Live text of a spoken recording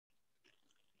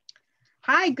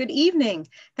Hi, good evening.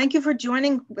 Thank you for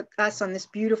joining with us on this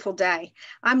beautiful day.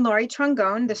 I'm Laurie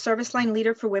Trongone, the Service Line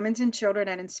Leader for Women and Children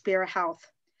at Inspira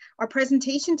Health. Our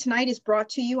presentation tonight is brought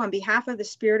to you on behalf of the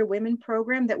Spirit of Women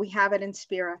program that we have at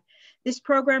Inspira. This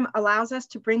program allows us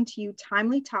to bring to you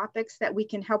timely topics that we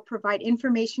can help provide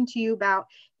information to you about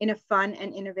in a fun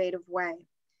and innovative way.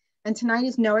 And tonight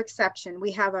is no exception.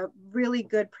 We have a really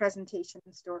good presentation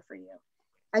in store for you.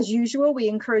 As usual, we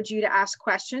encourage you to ask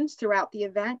questions throughout the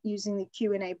event using the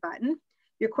Q&A button.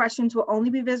 Your questions will only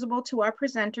be visible to our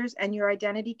presenters and your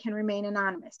identity can remain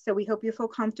anonymous. So we hope you feel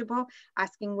comfortable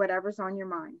asking whatever's on your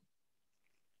mind.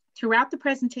 Throughout the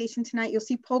presentation tonight, you'll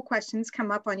see poll questions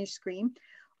come up on your screen.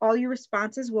 All your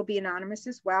responses will be anonymous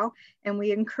as well, and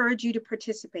we encourage you to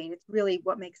participate. It's really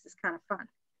what makes this kind of fun.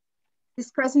 This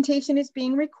presentation is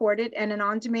being recorded and an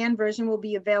on-demand version will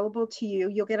be available to you.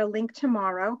 You'll get a link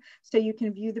tomorrow so you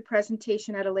can view the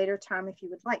presentation at a later time if you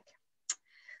would like.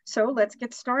 So let's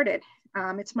get started.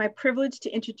 It's my privilege to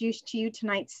introduce to you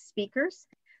tonight's speakers.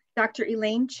 Dr.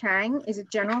 Elaine Chang is a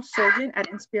general surgeon at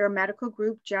Inspira Medical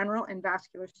Group General and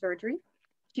Vascular Surgery.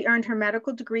 She earned her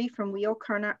medical degree from Weill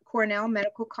Cornell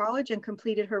Medical College and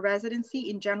completed her residency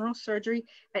in general surgery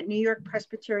at New York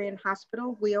Presbyterian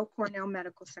Hospital, Weill Cornell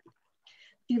Medical Center.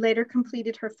 She later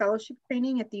completed her fellowship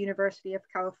training at the University of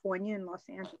California in Los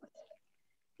Angeles.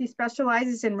 She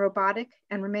specializes in robotic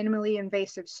and minimally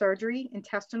invasive surgery,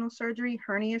 intestinal surgery,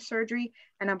 hernia surgery,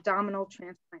 and abdominal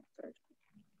transplant surgery.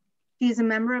 She is a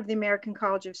member of the American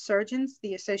College of Surgeons,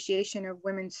 the Association of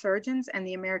Women Surgeons, and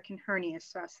the American Hernia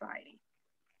Society.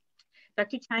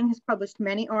 Dr. Chang has published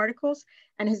many articles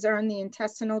and has earned the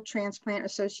Intestinal Transplant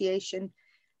Association's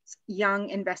Young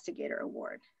Investigator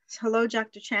Award. Hello,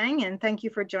 Dr. Chang, and thank you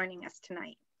for joining us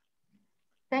tonight.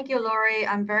 Thank you, Laurie.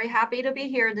 I'm very happy to be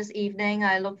here this evening.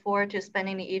 I look forward to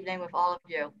spending the evening with all of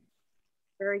you.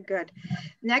 Very good.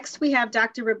 Next, we have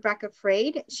Dr. Rebecca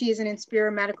Frade. She is an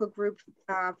Inspira Medical Group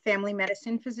family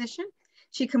medicine physician.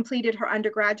 She completed her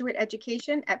undergraduate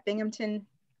education at Binghamton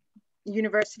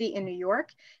University in New York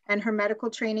and her medical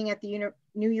training at the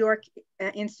New York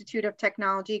Institute of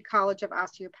Technology College of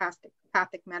Osteopathic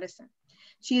Medicine.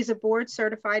 She is a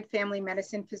board-certified family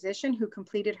medicine physician who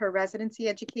completed her residency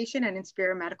education at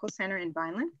Inspira Medical Center in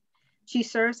Vineland. She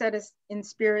serves as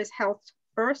Inspira's Health's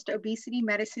first obesity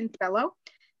medicine fellow,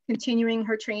 continuing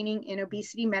her training in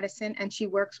obesity medicine, and she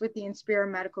works with the Inspira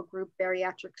Medical Group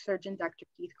bariatric surgeon, Dr.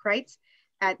 Keith Kreitz,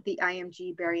 at the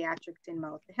IMG Bariatrics in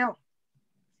Mullica Hill.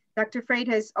 Dr. Frade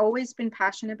has always been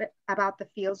passionate about the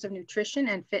fields of nutrition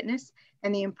and fitness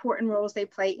and the important roles they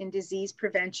play in disease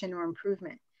prevention or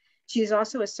improvement. She is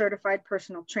also a certified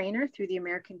personal trainer through the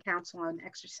American Council on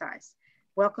Exercise.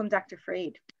 Welcome, Dr.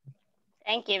 Frade.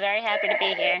 Thank you, very happy to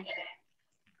be here.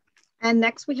 And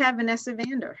next we have Vanessa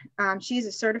Vander. She is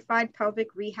a certified pelvic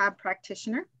rehab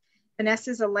practitioner.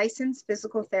 Vanessa is a licensed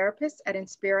physical therapist at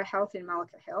Inspira Health in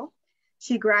Mullica Hill.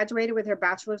 She graduated with her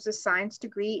Bachelor's of Science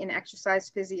degree in exercise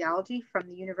physiology from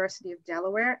the University of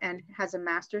Delaware and has a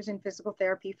master's in physical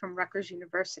therapy from Rutgers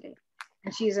University.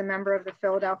 And she is a member of the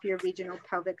Philadelphia Regional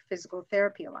Pelvic Physical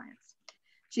Therapy Alliance.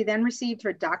 She then received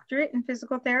her doctorate in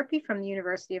physical therapy from the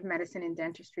University of Medicine and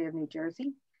Dentistry of New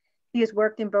Jersey. She has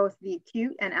worked in both the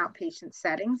acute and outpatient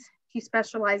settings. She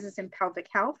specializes in pelvic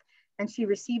health, and she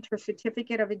received her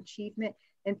Certificate of Achievement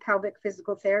in Pelvic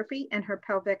Physical Therapy and her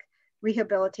Pelvic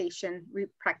Rehabilitation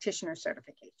Practitioner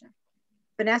Certification.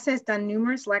 Vanessa has done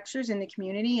numerous lectures in the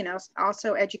community and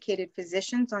also educated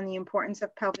physicians on the importance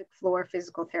of pelvic floor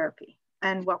physical therapy.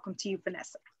 And welcome to you,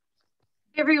 Vanessa.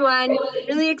 Hey everyone,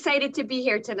 really excited to be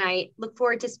here tonight. Look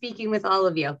forward to speaking with all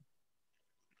of you.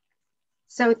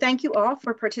 So thank you all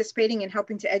for participating and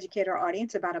helping to educate our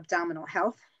audience about abdominal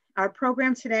health. Our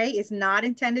program today is not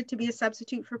intended to be a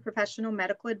substitute for professional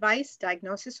medical advice,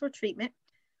 diagnosis, or treatment.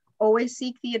 Always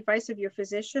seek the advice of your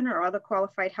physician or other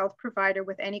qualified health provider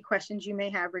with any questions you may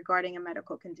have regarding a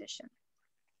medical condition.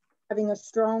 Having a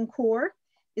strong core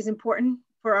is important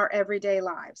for our everyday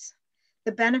lives.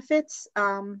 The benefits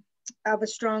of a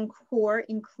strong core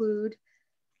include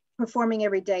performing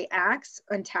everyday acts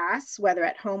and tasks, whether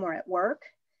at home or at work,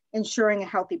 ensuring a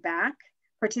healthy back,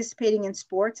 participating in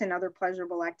sports and other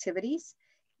pleasurable activities,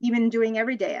 even doing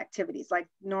everyday activities like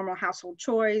normal household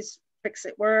chores, tricks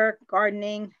at work,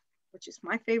 gardening, which is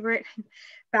my favorite,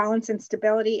 balance and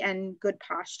stability, and good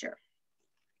posture.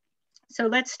 So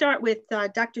let's start with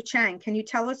Dr. Chang. Can you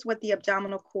tell us what the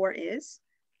abdominal core is?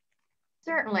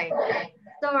 Certainly.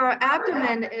 So our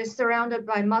abdomen is surrounded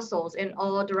by muscles in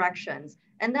all directions,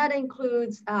 and that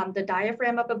includes the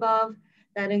diaphragm up above,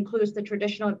 that includes the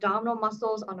traditional abdominal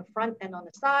muscles on the front and on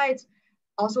the sides,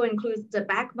 also includes the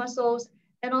back muscles,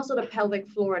 and also the pelvic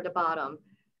floor at the bottom.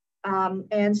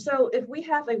 And so if we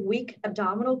have a weak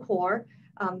abdominal core,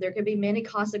 there could be many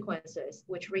consequences,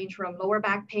 which range from lower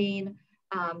back pain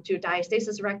to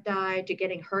diastasis recti, to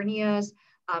getting hernias,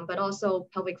 but also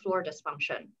pelvic floor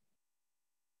dysfunction.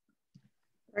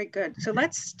 Very good. So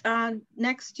let's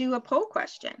next do a poll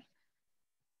question.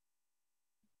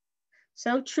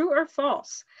 So true or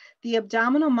false? The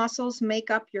abdominal muscles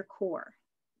make up your core.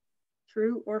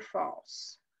 True or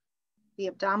false? The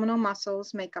abdominal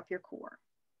muscles make up your core.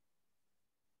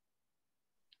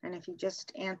 And if you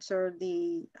just answer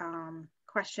the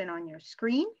question on your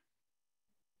screen.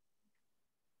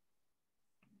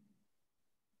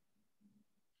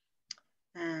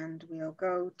 And we'll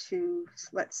go to,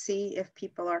 let's see if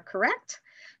people are correct.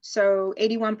 So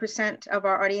 81% of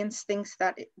our audience thinks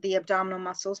that the abdominal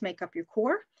muscles make up your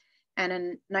core,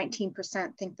 and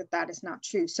 19% think that that is not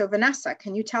true. So Vanessa,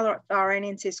 can you tell our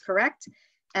audience is correct?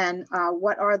 And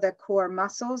what are the core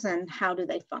muscles and how do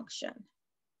they function?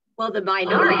 Well, the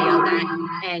minority on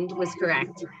that end was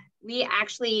correct. We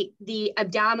actually, the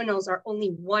abdominals are only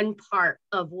one part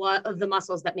of the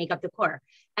muscles that make up the core.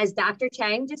 As Dr.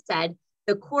 Chang just said,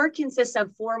 the core consists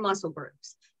of 4 muscle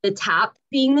groups. The top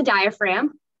being the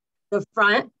diaphragm, the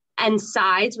front and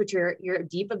sides, which are your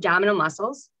deep abdominal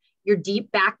muscles, your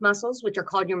deep back muscles, which are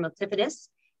called your multifidus,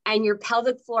 and your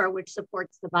pelvic floor, which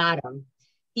supports the bottom.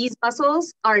 These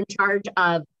muscles are in charge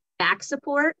of back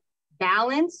support,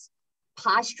 balance,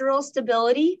 postural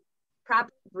stability,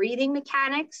 proper breathing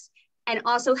mechanics, and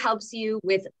also helps you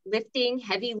with lifting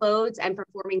heavy loads and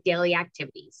performing daily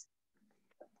activities.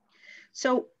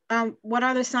 So what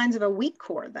are the signs of a weak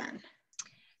core then?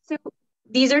 So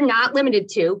these are not limited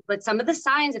to, but some of the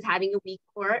signs of having a weak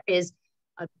core is,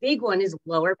 a big one is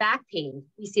lower back pain.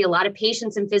 We see a lot of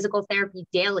patients in physical therapy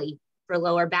daily for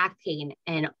lower back pain,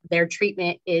 and their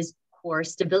treatment is core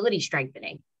stability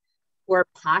strengthening. Poor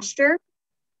posture,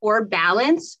 poor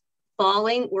balance,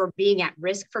 falling or being at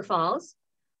risk for falls,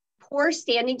 poor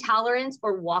standing tolerance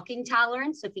or walking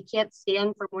tolerance. So if you can't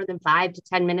stand for more than 5 to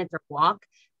 10 minutes or walk,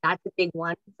 that's a big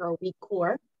one for a weak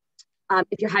core.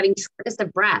 If you're having shortness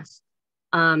of breath,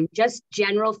 just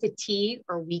general fatigue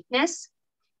or weakness.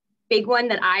 Big one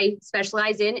that I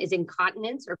specialize in is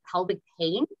incontinence or pelvic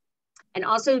pain, and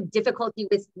also difficulty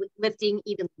with lifting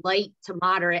even light to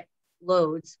moderate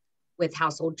loads with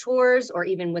household chores or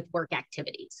even with work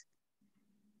activities.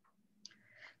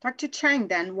 Dr. Chang,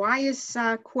 then, why is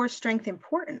core strength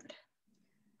important?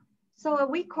 So a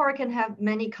weak core can have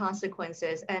many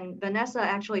consequences, and Vanessa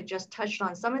actually just touched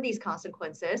on some of these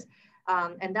consequences,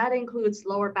 and that includes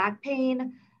lower back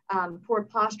pain, poor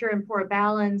posture and poor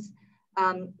balance.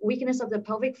 Weakness of the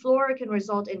pelvic floor can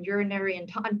result in urinary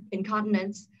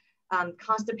incontinence,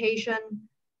 constipation,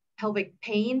 pelvic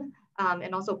pain,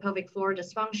 and also pelvic floor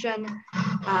dysfunction.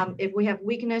 If we have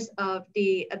weakness of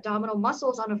the abdominal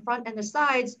muscles on the front and the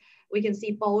sides, we can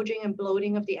see bulging and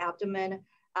bloating of the abdomen.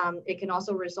 It can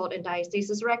also result in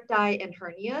diastasis recti and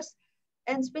hernias.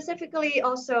 And specifically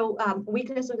also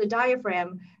weakness of the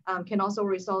diaphragm can also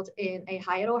result in a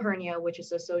hiatal hernia, which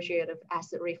is associated with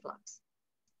acid reflux.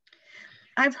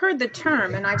 I've heard the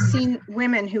term, and I've seen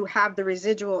women who have the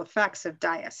residual effects of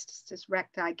diastasis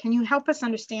recti. Can you help us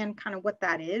understand kind of what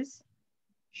that is?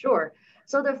 Sure.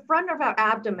 So the front of our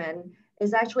abdomen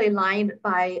is actually lined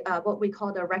by what we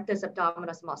call the rectus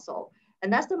abdominis muscle.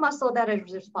 And that's the muscle that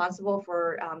is responsible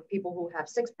for people who have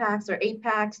 6-packs or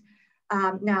 8-packs.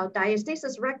 Now,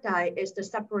 diastasis recti is the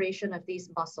separation of these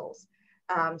muscles.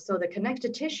 So the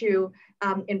connective tissue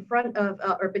in front of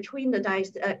or between the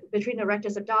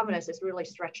rectus abdominis is really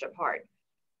stretched apart.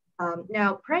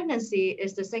 Now, pregnancy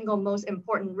is the single most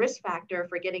important risk factor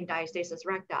for getting diastasis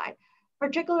recti,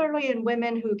 particularly in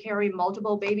women who carry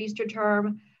multiple babies to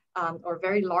term or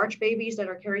very large babies that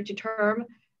are carried to term.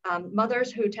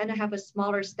 Mothers who tend to have a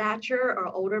smaller stature or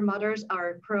older mothers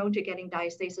are prone to getting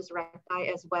diastasis recti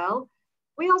as well.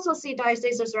 We also see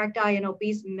diastasis recti in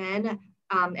obese men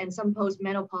and some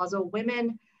postmenopausal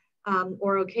women,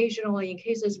 or occasionally in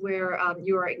cases where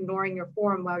you are ignoring your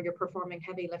form while you're performing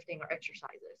heavy lifting or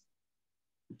exercises.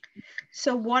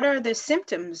 So what are the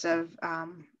symptoms of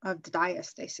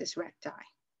diastasis recti?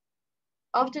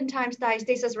 Oftentimes,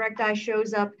 diastasis recti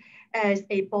shows up as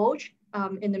a bulge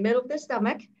in the middle of the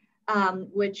stomach,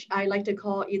 which I like to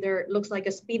call either looks like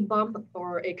a speed bump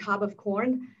or a cob of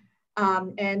corn.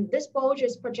 And this bulge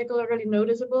is particularly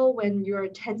noticeable when you're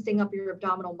tensing up your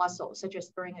abdominal muscles, such as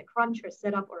during a crunch or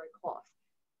sit up or a cough.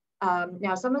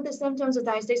 Now, some of the symptoms of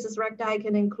diastasis recti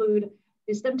can include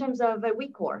the symptoms of a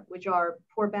weak core, which are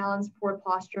poor balance, poor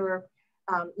posture,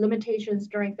 limitations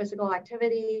during physical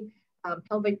activity,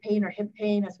 pelvic pain or hip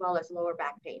pain, as well as lower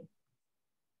back pain.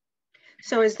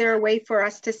 So is there a way for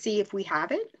us to see if we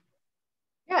have it?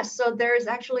 Yes, so there's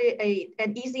actually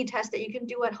an easy test that you can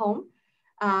do at home.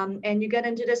 And you get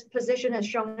into this position as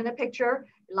shown in the picture,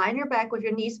 lie on your back with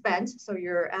your knees bent, so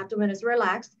your abdomen is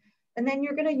relaxed. And then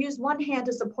you're gonna use one hand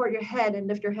to support your head and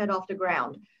lift your head off the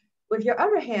ground. With your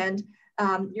other hand,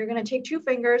 you're gonna take 2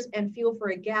 fingers and feel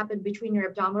for a gap in between your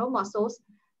abdominal muscles,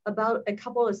 about a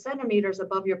couple of centimeters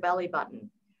above your belly button.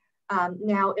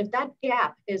 Now, if that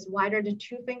gap is wider than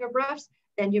 2 finger breaths,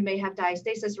 then you may have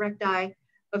diastasis recti.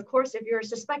 Of course, if you're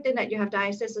suspecting that you have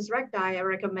diastasis recti, I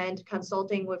recommend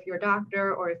consulting with your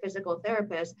doctor or a physical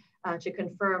therapist to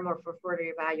confirm or for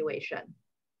further evaluation.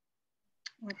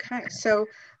 Okay, so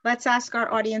let's ask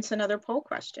our audience another poll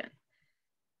question.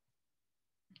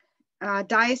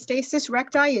 Diastasis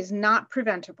recti is not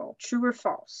preventable, true or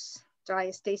false?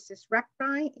 Diastasis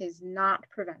recti is not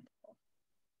preventable,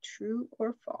 true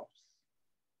or false?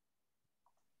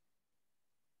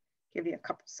 Give you a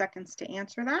couple seconds to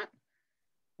answer that.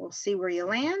 We'll see where you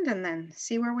land and then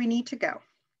see where we need to go.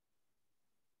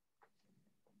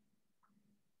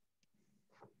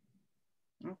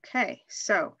 Okay,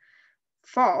 so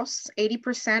false,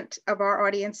 80% of our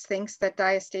audience thinks that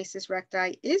diastasis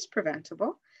recti is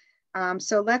preventable.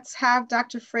 So let's have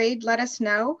Dr. Fraid let us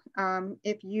know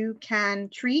if you can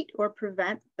treat or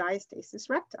prevent diastasis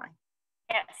recti.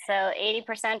 Yeah, so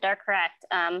 80% are correct.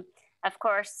 Of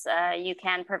course, you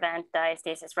can prevent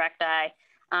diastasis recti,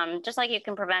 just like you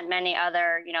can prevent many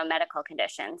other, medical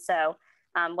conditions. So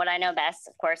what I know best,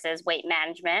 of course, is weight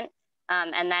management.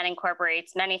 And that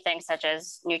incorporates many things such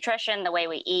as nutrition, the way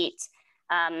we eat,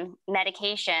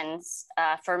 medications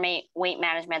for weight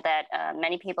management that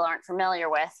many people aren't familiar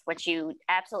with, which you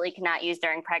absolutely cannot use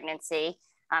during pregnancy,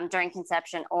 during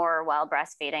conception, or while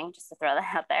breastfeeding, just to throw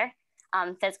that out there.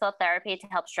 Physical therapy to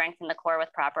help strengthen the core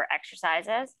with proper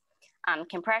exercises,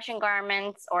 compression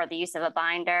garments or the use of a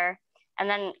binder, and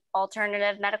then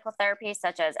alternative medical therapies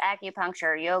such as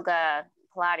acupuncture, yoga,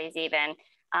 Pilates even,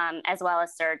 as well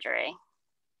as surgery.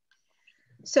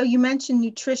 So you mentioned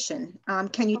nutrition.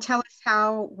 Can you tell us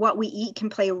how what we eat can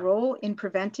play a role in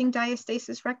preventing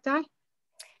diastasis recti?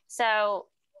 So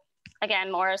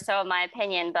again, more so my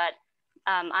opinion, but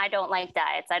I don't like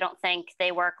diets. I don't think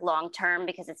they work long-term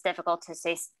because it's difficult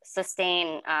to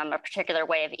sustain a particular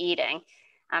way of eating.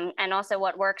 And also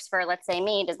what works for, let's say,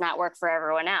 me does not work for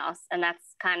everyone else. And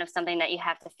that's kind of something that you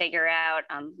have to figure out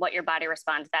what your body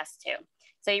responds best to.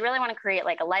 So you really want to create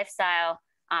like a lifestyle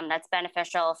that's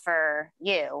beneficial for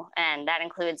you. And that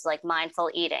includes like mindful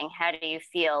eating. How do you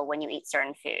feel when you eat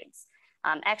certain foods?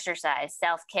 Exercise,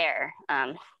 self-care.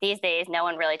 These days, no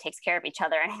one really takes care of each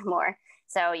other anymore.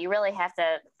 So you really have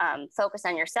to focus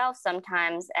on yourself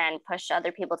sometimes and push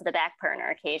other people to the back burner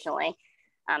occasionally,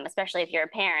 especially if you're a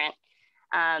parent.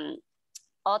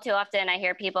 All too often I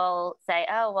hear people say,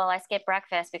 oh, well, I skip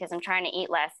breakfast because I'm trying to eat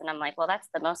less. And I'm like, well, that's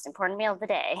the most important meal of the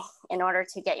day in order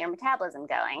to get your metabolism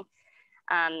going.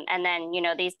 And then,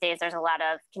 these days there's a lot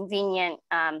of convenient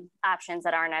options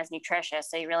that aren't as nutritious.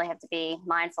 So you really have to be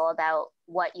mindful about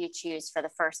what you choose for the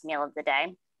first meal of the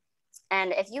day.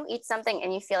 And if you eat something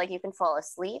and you feel like you can fall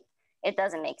asleep, it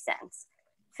doesn't make sense.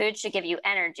 Food should give you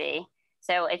energy.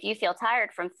 So if you feel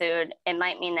tired from food, it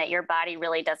might mean that your body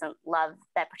really doesn't love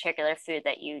that particular food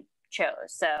that you chose.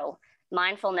 So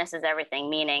mindfulness is everything,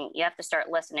 meaning you have to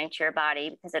start listening to your body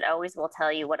because it always will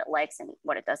tell you what it likes and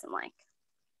what it doesn't like.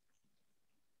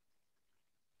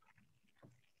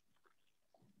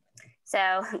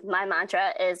 So my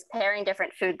mantra is pairing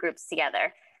different food groups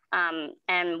together.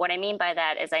 And what I mean by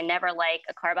that is I never like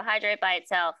a carbohydrate by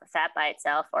itself, a fat by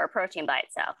itself, or a protein by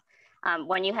itself.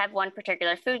 When you have one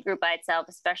particular food group by itself,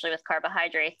 especially with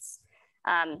carbohydrates,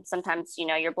 sometimes,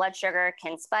 your blood sugar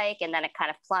can spike and then it kind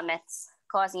of plummets,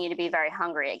 causing you to be very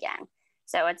hungry again.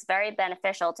 So it's very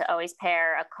beneficial to always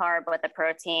pair a carb with a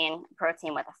protein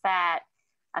with a fat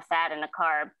and a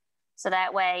carb. So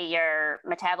that way your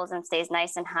metabolism stays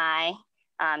nice and high.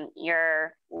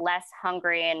 You're less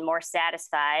hungry and more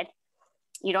satisfied.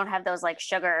 You don't have those like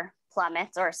sugar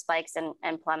plummets or spikes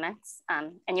and plummets.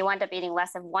 And you wind up eating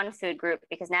less of one food group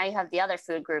because now you have the other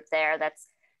food group there that's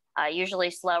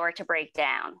usually slower to break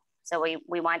down. So we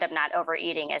wind up not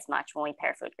overeating as much when we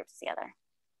pair food groups together.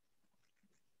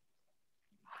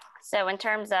 So in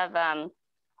terms of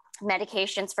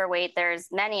medications for weight, there's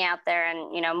many out there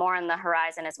and, more on the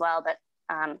horizon as well, but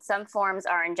some forms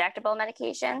are injectable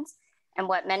medications. And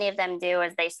what many of them do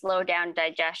is they slow down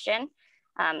digestion.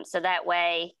 So that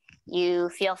way you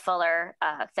feel fuller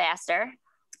faster.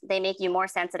 They make you more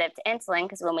sensitive to insulin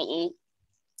because when we eat,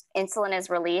 insulin is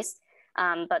released.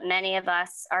 But many of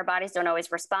us, our bodies don't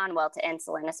always respond well to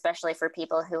insulin, especially for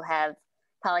people who have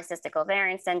polycystic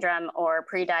ovarian syndrome, or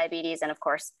prediabetes, and of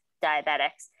course,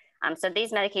 diabetics. So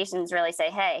these medications really say,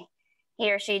 hey,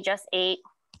 he or she just ate,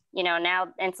 you know, now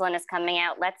insulin is coming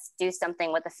out. Let's do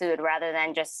something with the food rather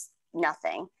than just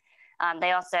nothing.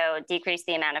 They also decrease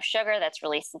the amount of sugar that's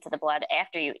released into the blood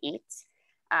after you eat,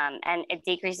 and it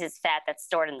decreases fat that's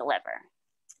stored in the liver.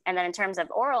 And then in terms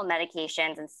of oral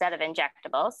medications instead of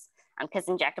injectables, because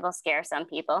injectables scare some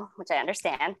people, which I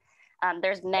understand,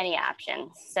 there's many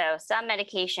options. So some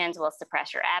medications will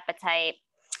suppress your appetite.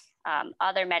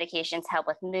 Other medications help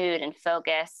with mood and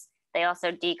focus. They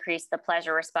also decrease the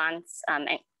pleasure response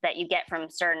that you get from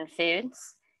certain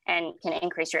foods and can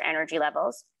increase your energy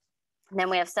levels. And then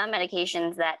we have some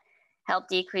medications that help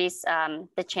decrease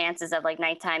the chances of like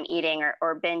nighttime eating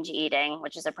or binge eating,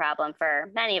 which is a problem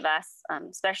for many of us,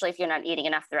 especially if you're not eating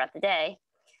enough throughout the day.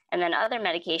 And then other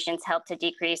medications help to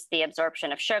decrease the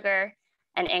absorption of sugar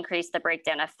and increase the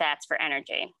breakdown of fats for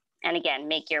energy. And again,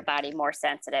 make your body more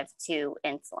sensitive to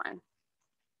insulin.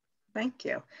 Thank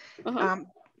you.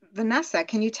 Vanessa,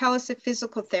 can you tell us if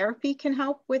physical therapy can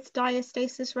help with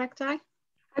diastasis recti?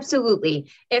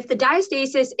 Absolutely. If the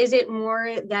diastasis isn't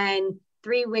more than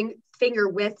 3 finger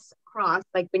widths across,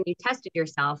 like when you tested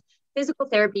yourself, physical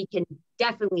therapy can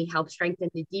definitely help strengthen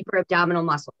the deeper abdominal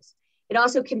muscles. It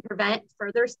also can prevent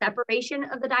further separation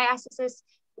of the diastasis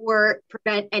or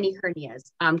prevent any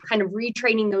hernias, kind of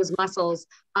retraining those muscles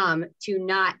to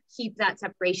not keep that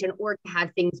separation or to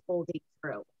have things folding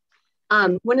through.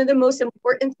 One of the most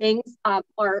important things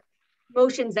are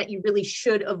motions that you really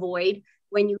should avoid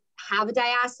when you have a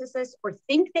diastasis or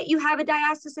think that you have a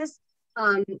diastasis.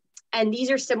 And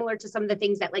these are similar to some of the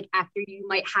things that like after you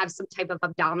might have some type of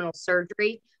abdominal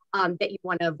surgery that you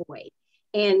want to avoid.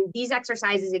 And these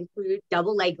exercises include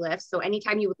double leg lifts. So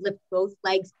anytime you would lift both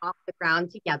legs off the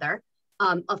ground together,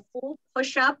 a full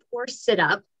push-up or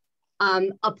sit-up,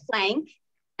 a plank,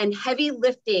 and heavy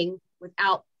lifting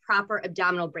without proper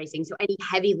abdominal bracing. So any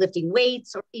heavy lifting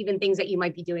weights or even things that you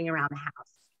might be doing around the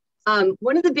house.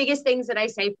 One of the biggest things that I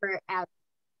say for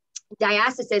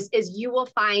diastasis is you will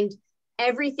find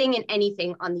everything and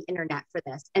anything on the internet for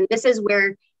this. And this is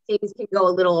where things can go a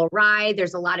little awry.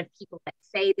 There's a lot of people that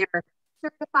say they're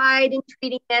certified in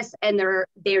treating this and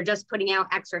they're just putting out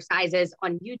exercises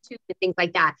on YouTube and things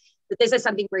like that. But this is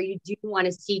something where you do want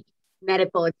to seek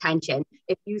medical attention.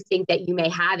 If you think that you may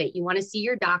have it, you want to see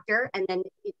your doctor and then,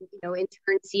 in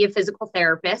turn, see a physical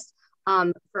therapist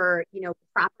for,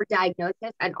 proper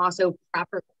diagnosis and also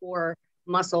proper core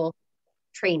muscle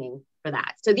training for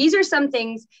that. So these are some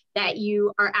things that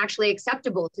you are actually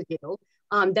acceptable to do,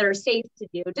 that are safe to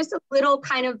do. Just a little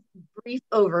kind of brief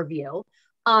overview.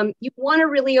 You want to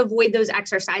really avoid those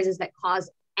exercises that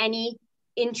cause any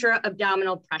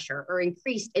intra-abdominal pressure or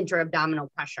increased intra-abdominal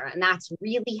pressure. And that's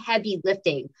really heavy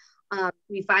lifting.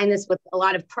 We find this with a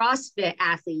lot of CrossFit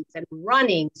athletes and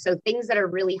running. So things that are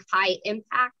really high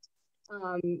impact,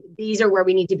 these are where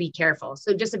we need to be careful.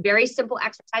 So just a very simple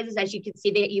exercises, as you can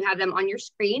see that you have them on your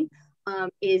screen,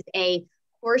 is a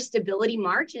core stability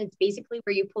march. And it's basically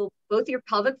where you pull both your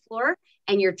pelvic floor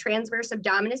and your transverse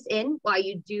abdominis in while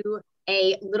you do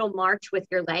a little march with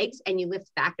your legs and you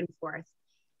lift back and forth.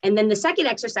 And then the second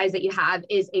exercise that you have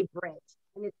is a bridge.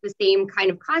 And it's the same kind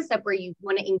of concept where you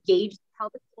want to engage the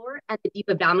pelvic floor and the deep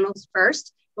abdominals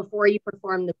first before you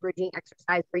perform the bridging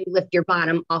exercise where you lift your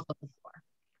bottom off of the floor.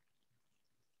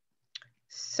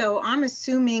 So I'm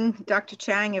assuming, Dr.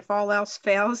 Chang, if all else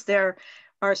fails, there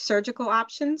are surgical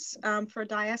options for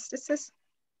diastasis?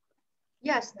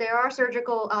 Yes, there are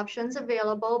surgical options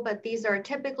available, but these are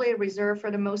typically reserved for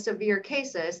the most severe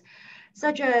cases,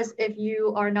 such as if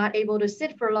you are not able to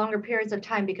sit for longer periods of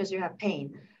time because you have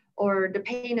pain, or the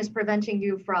pain is preventing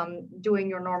you from doing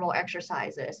your normal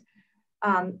exercises.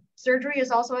 Surgery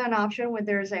is also an option when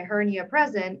there's a hernia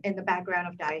present in the background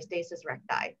of diastasis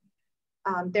recti.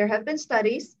 There have been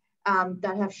studies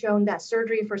that have shown that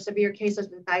surgery for severe cases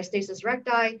with diastasis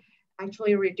recti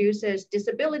actually reduces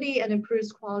disability and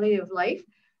improves quality of life.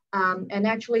 And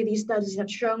actually these studies have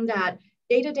shown that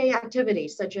day-to-day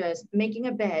activities such as making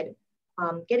a bed,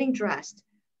 getting dressed,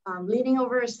 leaning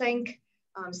over a sink,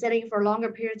 sitting for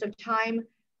longer periods of time,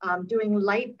 doing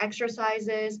light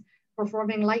exercises,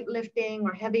 performing light lifting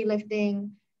or heavy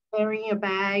lifting, carrying a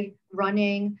bag,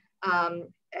 running,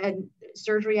 and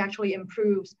surgery actually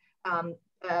improves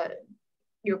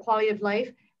your quality of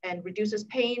life and reduces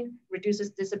pain, reduces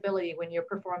disability when you're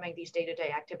performing these day-to-day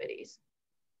activities.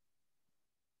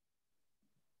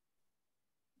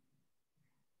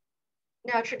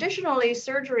 Now, traditionally,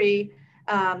 surgery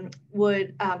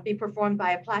would be performed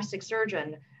by a plastic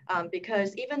surgeon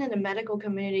because even in the medical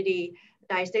community,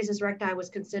 diastasis recti was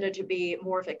considered to be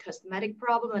more of a cosmetic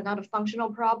problem and not a functional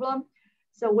problem.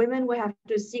 So women would have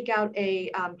to seek out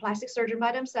a plastic surgeon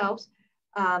by themselves.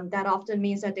 That often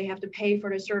means that they have to pay for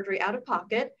the surgery out of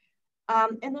pocket.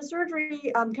 And the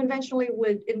surgery conventionally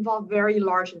would involve very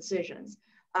large incisions.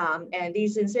 And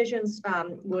these incisions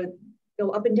would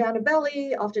go up and down the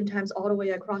belly, oftentimes all the way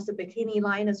across the bikini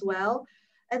line as well.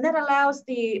 And that allows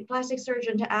the plastic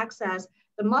surgeon to access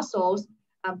the muscles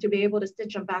to be able to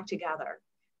stitch them back together.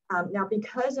 Now,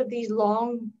 because of these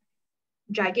long,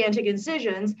 gigantic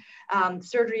incisions,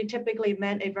 surgery typically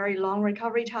meant a very long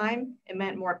recovery time. It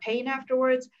meant more pain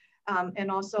afterwards, and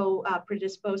also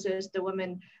predisposes the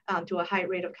woman to a high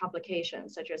rate of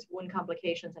complications, such as wound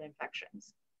complications and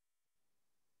infections.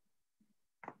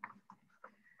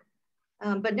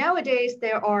 But nowadays,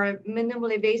 there are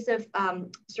minimally invasive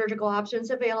surgical options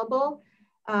available.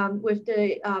 With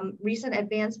the recent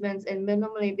advancements in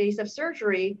minimally invasive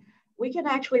surgery, we can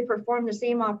actually perform the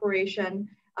same operation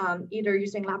either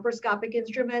using laparoscopic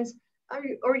instruments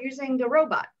or using the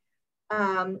robot.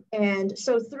 And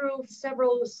so through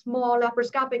several small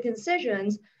laparoscopic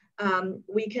incisions,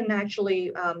 we can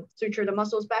actually suture the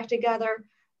muscles back together,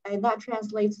 and that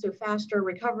translates to faster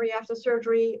recovery after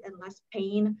surgery and less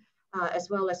pain, as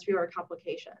well as fewer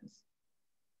complications.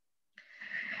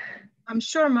 I'm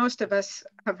sure most of us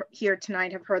here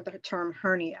tonight have heard the term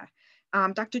hernia.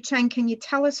 Dr. Cheng, can you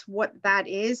tell us what that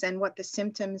is and what the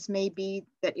symptoms may be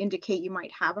that indicate you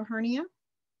might have a hernia?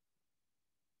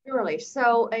 Surely.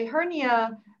 So a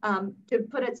hernia, to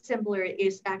put it simpler,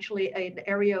 is actually an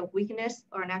area of weakness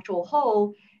or an actual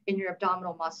hole in your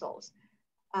abdominal muscles.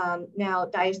 Now,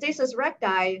 diastasis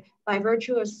recti, by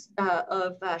virtue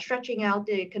of stretching out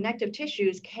the connective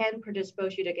tissues, can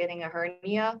predispose you to getting a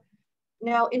hernia.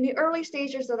 Now, in the early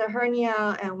stages of the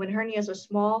hernia, and when hernias are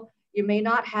small, you may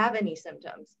not have any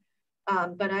symptoms.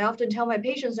 But I often tell my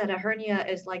patients that a hernia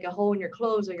is like a hole in your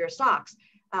clothes or your socks.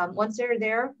 Once they're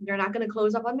there, they're not going to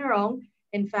close up on their own.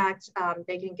 In fact,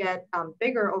 they can get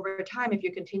bigger over time if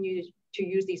you continue to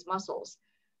use these muscles.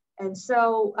 And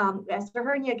so as the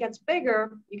hernia gets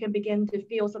bigger, you can begin to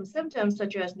feel some symptoms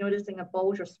such as noticing a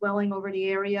bulge or swelling over the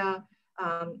area,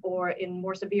 or in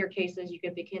more severe cases, you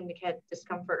can begin to get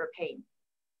discomfort or pain.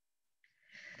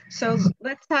 So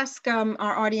let's ask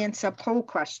our audience a poll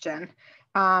question.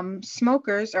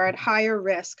 Smokers are at higher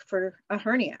risk for a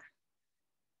hernia.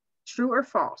 True or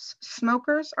false?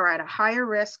 Smokers are at a higher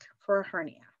risk for a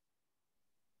hernia.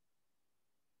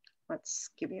 Let's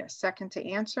give you a second to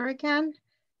answer again,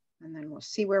 and then we'll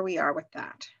see where we are with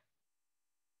that.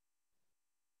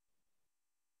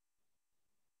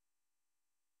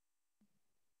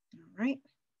 All right,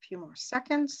 a few more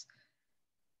seconds,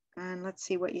 and let's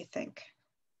see what you think.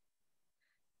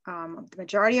 The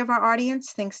majority of our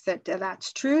audience thinks that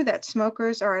that's true, that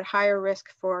smokers are at higher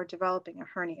risk for developing a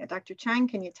hernia. Dr. Chang,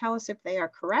 can you tell us if they are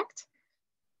correct?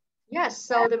 Yes,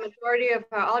 so the majority of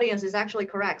our audience is actually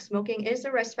correct. Smoking is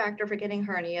a risk factor for getting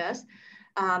hernias,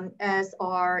 as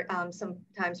are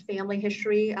sometimes family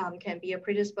history can be a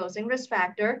predisposing risk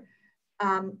factor,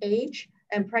 age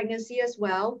and pregnancy as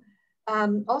well.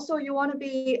 Also, you want to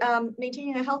be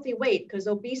maintaining a healthy weight because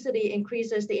obesity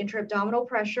increases the intra-abdominal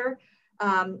pressure,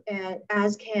 and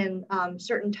as can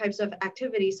certain types of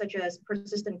activities such as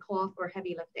persistent cough or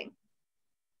heavy lifting.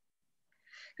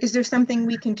 Is there something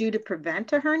we can do to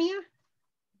prevent a hernia?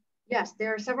 Yes,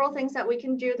 there are several things that we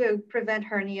can do to prevent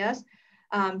hernias,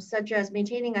 such as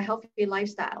maintaining a healthy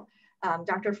lifestyle.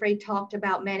 Dr. Frey talked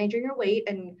about managing your weight,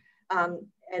 and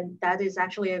that is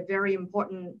actually a very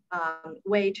important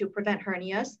way to prevent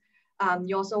hernias.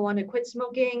 You also want to quit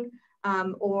smoking,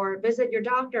 or visit your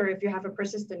doctor if you have a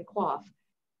persistent cough.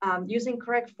 Using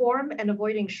correct form and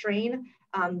avoiding strain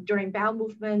during bowel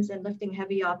movements and lifting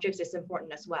heavy objects is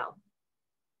important as well.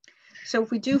 So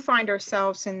if we do find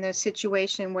ourselves in the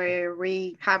situation where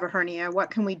we have a hernia,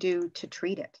 what can we do to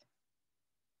treat it?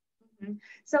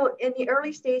 So in the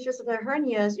early stages of the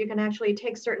hernias, you can actually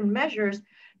take certain measures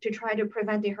to try to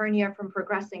prevent the hernia from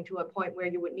progressing to a point where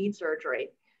you would need surgery.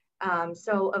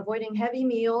 So avoiding heavy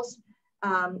meals,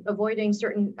 avoiding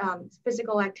certain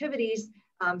physical activities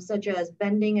such as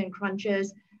bending and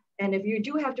crunches. And if you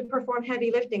do have to perform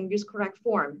heavy lifting, use correct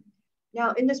form.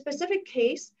 Now, in the specific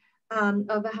case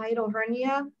of a hiatal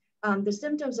hernia, the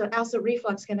symptoms of acid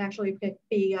reflux can actually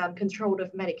be controlled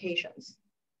with medications.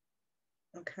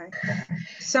 Okay.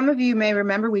 Some of you may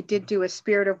remember we did do a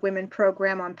Spirit of Women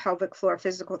program on pelvic floor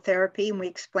physical therapy, and we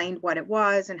explained what it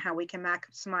was and how we can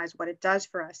maximize what it does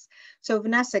for us. So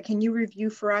Vanessa, can you review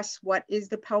for us what is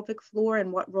the pelvic floor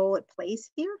and what role it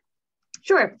plays here?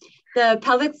 Sure. The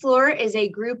pelvic floor is a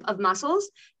group of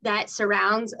muscles that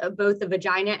surrounds both the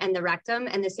vagina and the rectum,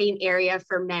 and the same area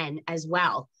for men as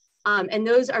well. And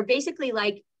those are basically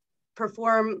like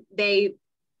they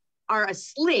are a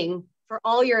sling for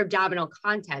all your abdominal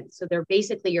content. So they're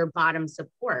basically your bottom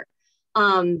support.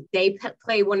 They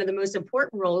play one of the most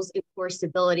important roles in core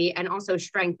stability and also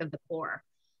strength of the core.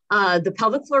 The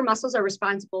pelvic floor muscles are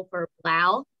responsible for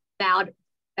bowel,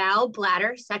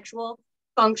 bladder, sexual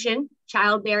function,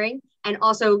 childbearing, and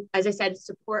also, as I said,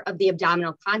 support of the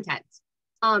abdominal contents.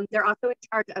 They're also in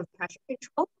charge of pressure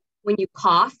control when you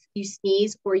cough, you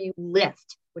sneeze, or you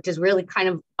lift, which is really kind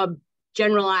of a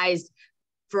generalized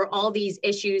for all these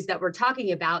issues that we're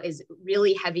talking about. Is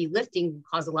really heavy lifting can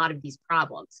cause a lot of these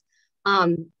problems.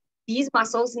 These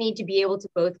muscles need to be able to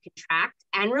both contract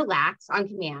and relax on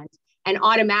command and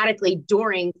automatically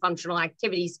during functional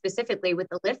activities, specifically with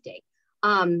the lifting.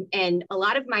 And a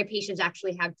lot of my patients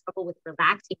actually have trouble with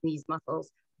relaxing these muscles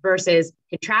versus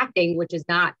contracting, which is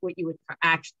not what you would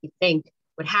actually think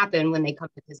would happen when they come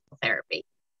to physical therapy.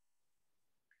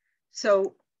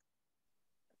 So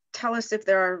tell us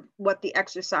what the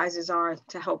exercises are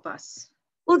to help us.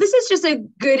 Well, this is just a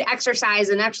good exercise.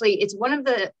 And actually, it's one of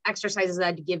the exercises that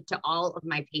I give to all of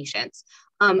my patients.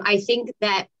 I think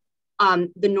that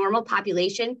the normal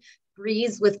population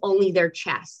breathes with only their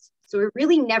chest. So we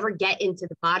really never get into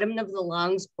the bottom of the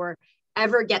lungs or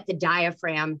ever get the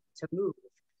diaphragm to move.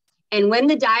 And when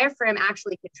the diaphragm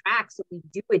actually contracts, so we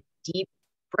do a deep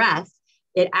breath,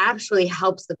 it actually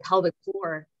helps the pelvic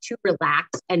floor to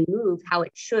relax and move how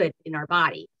it should in our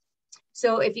body.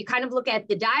 So if you kind of look at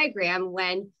the diagram,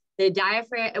 when the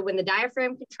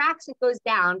diaphragm contracts and goes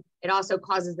down, it also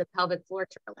causes the pelvic floor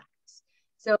to relax.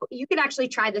 So you could actually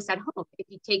try this at home. If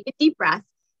you take a deep breath,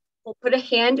 we'll put a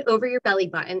hand over your belly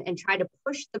button and try to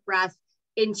push the breath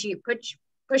into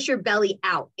push your belly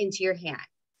out into your hand.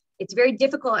 It's very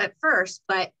difficult at first,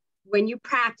 but when you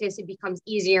practice, it becomes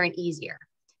easier and easier.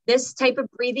 This type of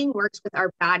breathing works with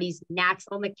our body's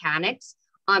natural mechanics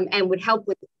and would help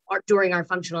during our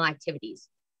functional activities.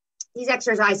 These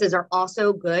exercises are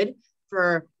also good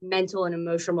for mental and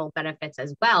emotional benefits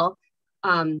as well,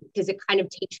 because it kind of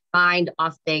takes your mind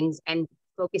off things and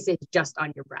focuses just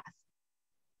on your breath.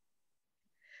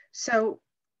 So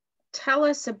tell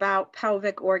us about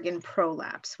pelvic organ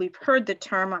prolapse. We've heard the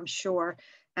term, I'm sure,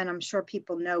 and I'm sure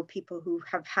people know people who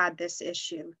have had this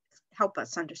issue. Help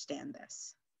us understand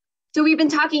this. So we've been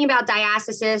talking about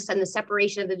diastasis and the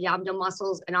separation of the abdominal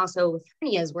muscles, and also with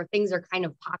hernias where things are kind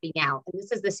of popping out. And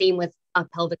this is the same with a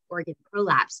pelvic organ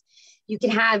prolapse. You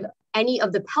can have any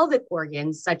of the pelvic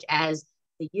organs, such as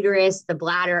the uterus, the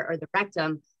bladder, or the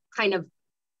rectum, kind of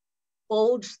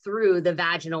bulge through the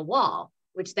vaginal wall,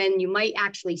 which then you might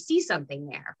actually see something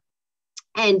there.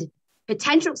 And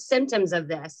potential symptoms of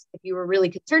this, if you were really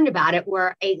concerned about it,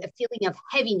 were a feeling of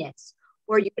heaviness,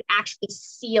 or you could actually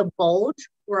see a bulge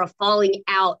or a falling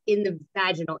out in the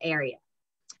vaginal area.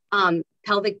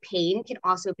 Pelvic pain can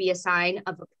also be a sign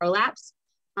of a prolapse.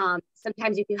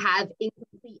 Sometimes you can have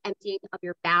incomplete emptying of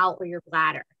your bowel or your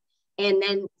bladder. And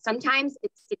then sometimes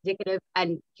it's indicative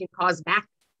and can cause back.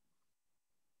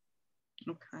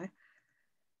 Okay.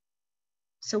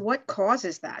 So what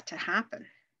causes that to happen?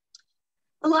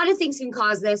 A lot of things can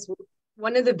cause this.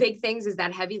 One of the big things is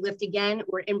that heavy lift again,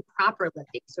 or improper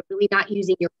lifting. So really not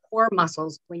using your core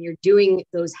muscles when you're doing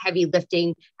those heavy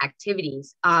lifting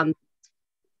activities. A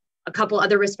couple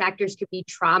other risk factors could be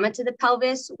trauma to the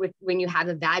pelvis when you have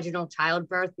a vaginal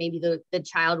childbirth. Maybe the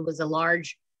child was a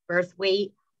large birth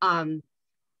weight. Chronic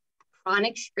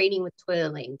straining with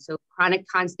toiling. So chronic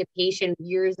constipation,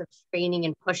 years of straining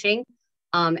and pushing.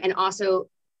 And also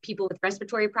people with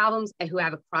respiratory problems and who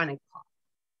have a chronic cough.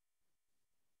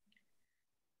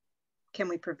 Can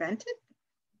we prevent it?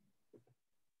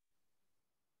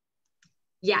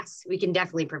 Yes, we can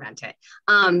definitely prevent it.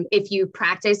 If you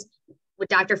practice what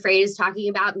Dr. Frey is talking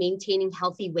about, maintaining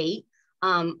healthy weight.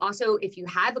 Also, if you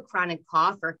have a chronic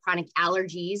cough or chronic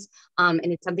allergies, and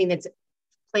it's something that's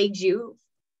plagued you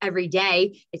every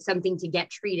day, it's something to get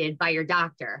treated by your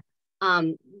doctor.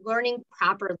 Learning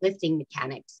proper lifting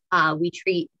mechanics. We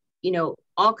treat,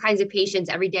 all kinds of patients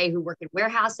every day who work in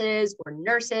warehouses or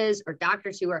nurses or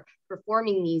doctors who are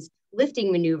performing these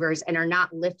lifting maneuvers and are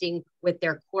not lifting with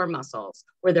their core muscles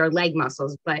or their leg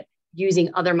muscles, but using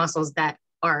other muscles that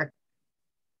are,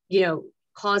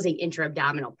 causing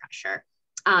intra-abdominal pressure.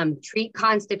 Treat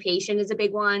constipation is a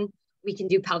big one. We can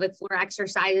do pelvic floor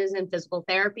exercises and physical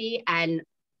therapy and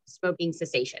smoking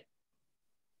cessation.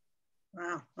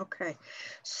 Wow. Okay.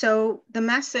 So the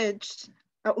message,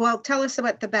 well, tell us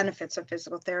what the benefits of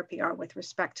physical therapy are with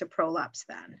respect to prolapse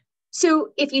then.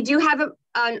 So if you do have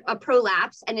a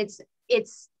prolapse and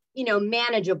it's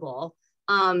manageable,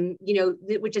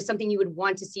 which is something you would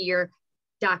want to see your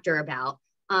doctor about,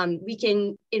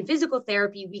 in physical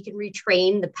therapy, we can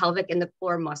retrain the pelvic and the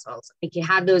core muscles. We can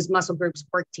have those muscle groups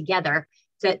work together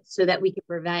so that we can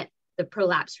prevent the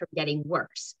prolapse from getting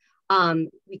worse.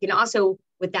 We can also,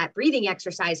 with that breathing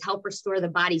exercise, help restore the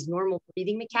body's normal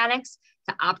breathing mechanics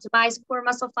to optimize core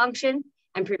muscle function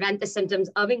and prevent the symptoms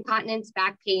of incontinence,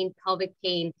 back pain, pelvic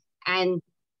pain, and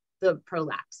the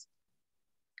prolapse.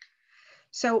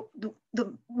 So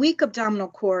the weak abdominal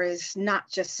core is not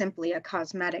just simply a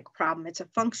cosmetic problem, it's a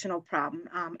functional problem,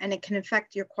 and it can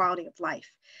affect your quality of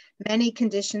life. Many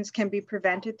conditions can be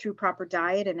prevented through proper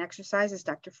diet and exercise, as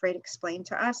Dr. Freyd explained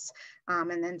to us,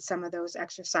 and then some of those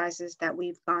exercises that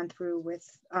we've gone through with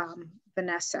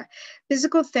Vanessa.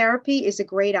 Physical therapy is a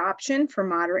great option for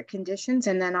moderate conditions,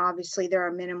 and then obviously there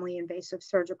are minimally invasive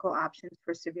surgical options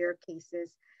for severe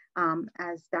cases,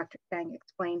 as Dr. Chang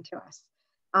explained to us.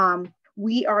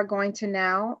 We are going to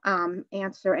now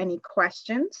answer any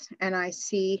questions, and I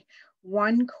see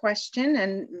one question,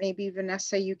 and maybe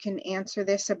Vanessa, you can answer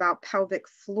this about pelvic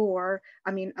floor,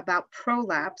 about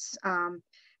prolapse.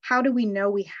 How do we know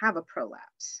we have a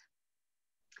prolapse?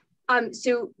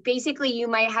 So basically you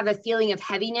might have a feeling of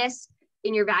heaviness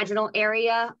in your vaginal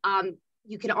area.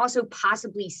 You can also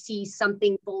possibly see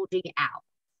something bulging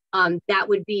out. That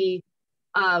would be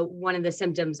one of the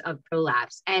symptoms of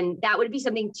prolapse. And that would be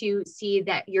something to see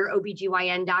that your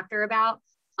OBGYN doctor about,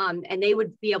 and they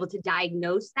would be able to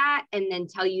diagnose that and then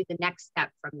tell you the next step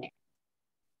from there.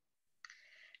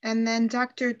 And then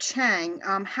Dr. Chang,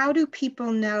 how do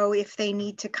people know if they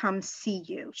need to come see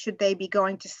you? Should they be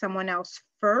going to someone else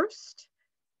first?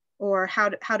 Or how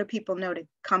do people know to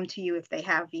come to you if they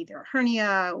have either a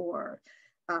hernia or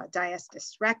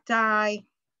diastasis recti?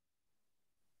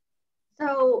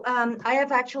 So I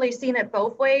have actually seen it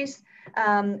both ways.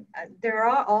 There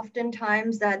are often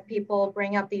times that people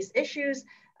bring up these issues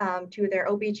to their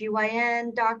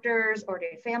OBGYN doctors or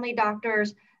their family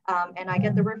doctors, and I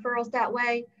get the referrals that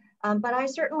way. But I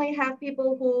certainly have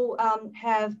people who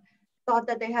have thought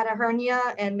that they had a hernia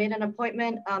and made an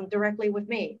appointment directly with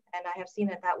me. And I have seen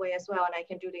it that way as well, and I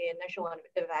can do the initial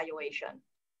evaluation.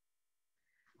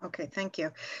 Okay, thank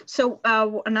you. So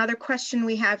another question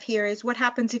we have here is, what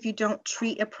happens if you don't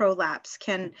treat a prolapse?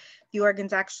 Can the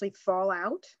organs actually fall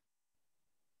out?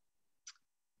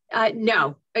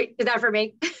 No. Is that for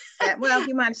me? Yeah, well,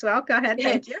 you might as well. Go ahead.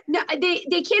 Thank you. No,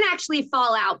 they can actually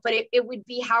fall out, but it would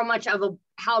be how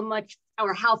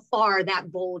far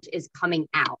that bulge is coming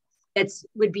out.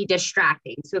 Would be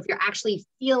distracting. So if you're actually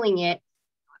feeling it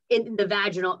in the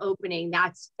vaginal opening,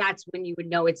 that's when you would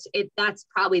know that's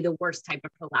probably the worst type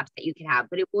of prolapse that you can have.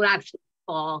 But it will actually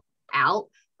fall out,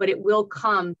 but it will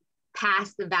come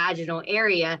past the vaginal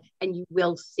area and you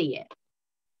will see it.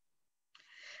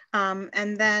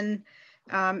 And then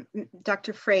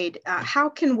Dr. Freyd, how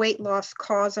can weight loss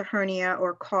cause a hernia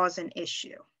or cause an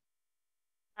issue?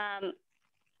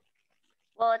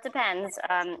 Well, it depends.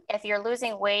 If you're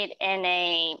losing weight in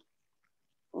a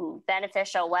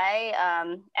beneficial way,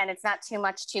 and it's not too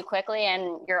much too quickly,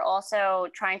 and you're also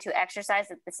trying to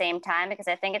exercise at the same time, because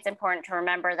I think it's important to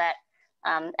remember that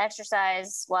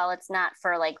exercise, while it's not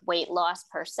for like weight loss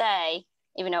per se,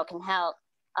 even though it can help,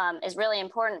 is really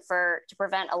important to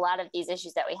prevent a lot of these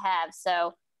issues that we have.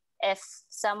 So if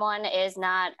someone is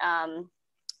not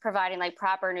providing like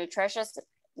proper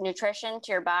nutrition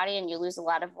to your body and you lose a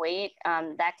lot of weight,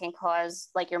 that can cause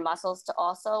like your muscles to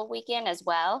also weaken as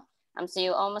well. So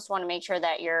you almost want to make sure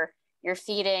that you're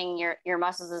feeding your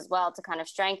muscles as well to kind of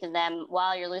strengthen them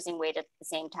while you're losing weight at the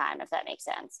same time, if that makes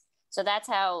sense. So that's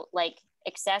how like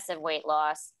excessive weight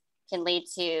loss can lead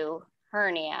to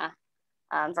hernia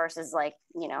versus like,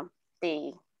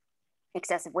 the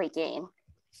excessive weight gain.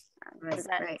 Right, does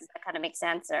that kind of make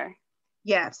sense? Or?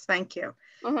 Yes, thank you.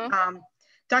 Mm-hmm.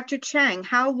 Dr. Chang,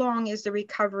 how long is the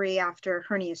recovery after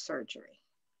hernia surgery?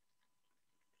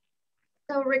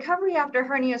 So recovery after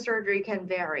hernia surgery can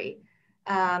vary.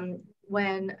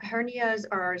 When hernias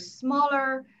are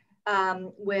smaller,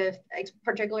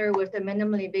 particularly with the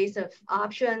minimally invasive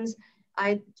options,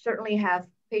 I certainly have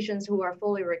patients who are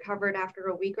fully recovered after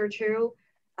a week or two.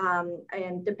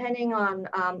 And depending on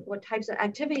what types of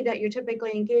activity that you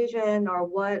typically engage in, or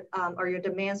what are your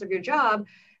demands of your job,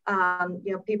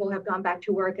 people have gone back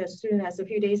to work as soon as a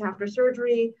few days after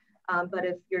surgery. But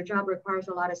if your job requires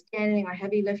a lot of standing or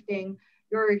heavy lifting,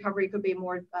 your recovery could be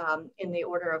more in the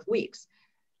order of weeks.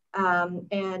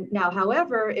 And now,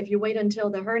 however, if you wait until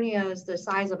the hernia is the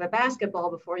size of a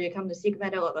basketball before you come to seek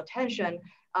medical attention,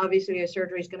 obviously your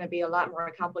surgery is going to be a lot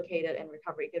more complicated and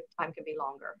recovery time can be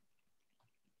longer.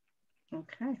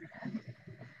 Okay.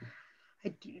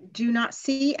 I do not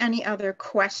see any other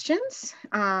questions.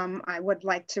 I would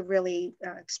like to really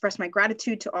express my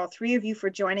gratitude to all three of you for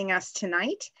joining us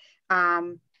tonight.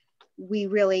 We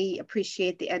really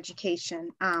appreciate the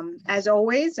education. As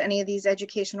always, any of these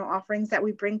educational offerings that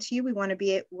we bring to you, we want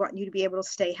you to be able to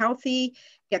stay healthy,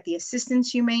 get the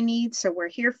assistance you may need. So we're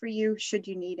here for you should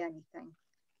you need anything.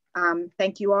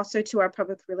 Thank you also to our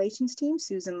public relations team,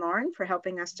 Susan Lauren, for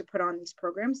helping us to put on these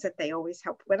programs that they always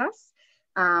help with us.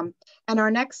 And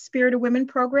our next Spirit of Women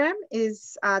program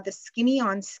is the Skinny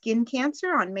on Skin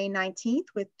Cancer on May 19th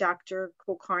with Dr.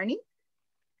 Kulkarni.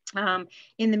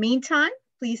 In the meantime,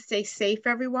 please stay safe,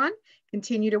 everyone.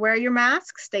 Continue to wear your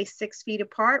mask, stay 6 feet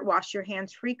apart, wash your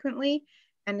hands frequently,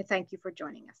 and thank you for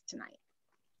joining us tonight.